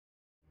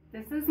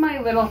This is my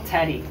little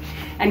teddy,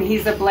 and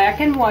he's a black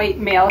and white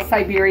male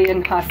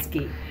Siberian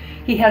Husky.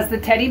 He has the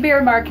teddy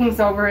bear markings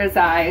over his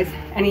eyes,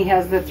 and he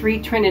has the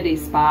 3 trinity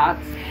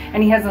spots,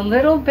 and he has a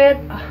little bit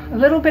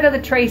of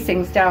the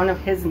tracings down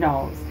of his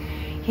nose.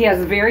 He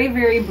has very,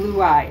 very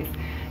blue eyes,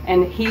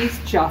 and he's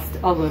just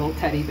a little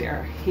teddy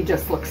bear. He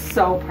just looks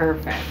so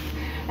perfect.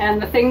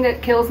 And the thing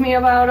that kills me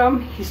about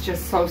him, he's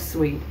just so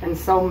sweet and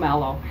so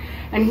mellow.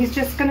 And he's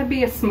just gonna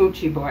be a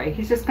smoochy boy.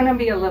 He's just gonna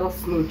be a little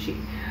smoochy.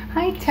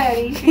 Hi,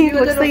 Teddy. He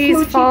looks like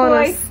he's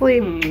falling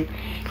asleep.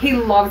 He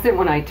loves it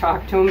when I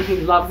talk to him. He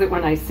loves it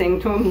when I sing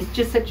to him. He's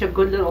just such a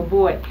good little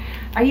boy.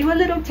 Are you a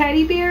little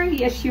teddy bear?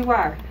 Yes, you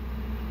are.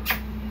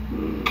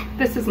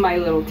 This is my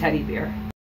little teddy bear.